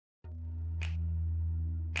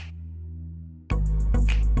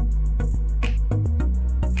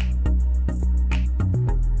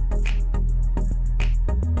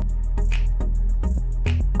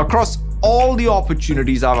Across all the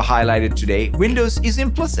opportunities I've highlighted today, Windows is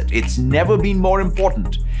implicit. It's never been more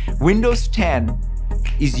important. Windows 10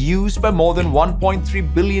 is used by more than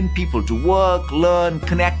 1.3 billion people to work, learn,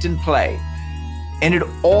 connect, and play. And it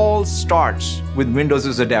all starts with Windows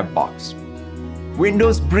as a dev box.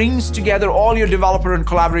 Windows brings together all your developer and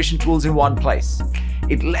collaboration tools in one place.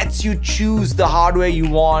 It lets you choose the hardware you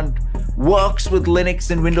want, works with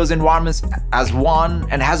Linux and Windows environments as one,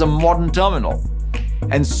 and has a modern terminal.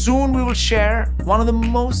 And soon we will share one of the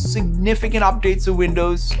most significant updates of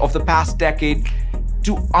Windows of the past decade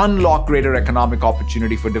to unlock greater economic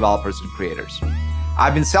opportunity for developers and creators.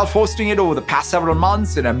 I've been self-hosting it over the past several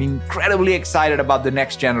months, and I'm incredibly excited about the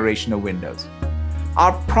next generation of Windows.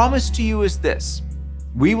 Our promise to you is this: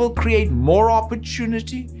 we will create more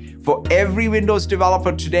opportunity for every Windows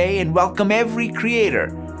developer today and welcome every creator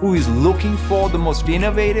who is looking for the most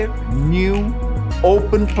innovative, new,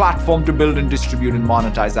 open platform to build and distribute and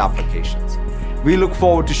monetize applications. We look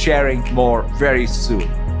forward to sharing more very soon.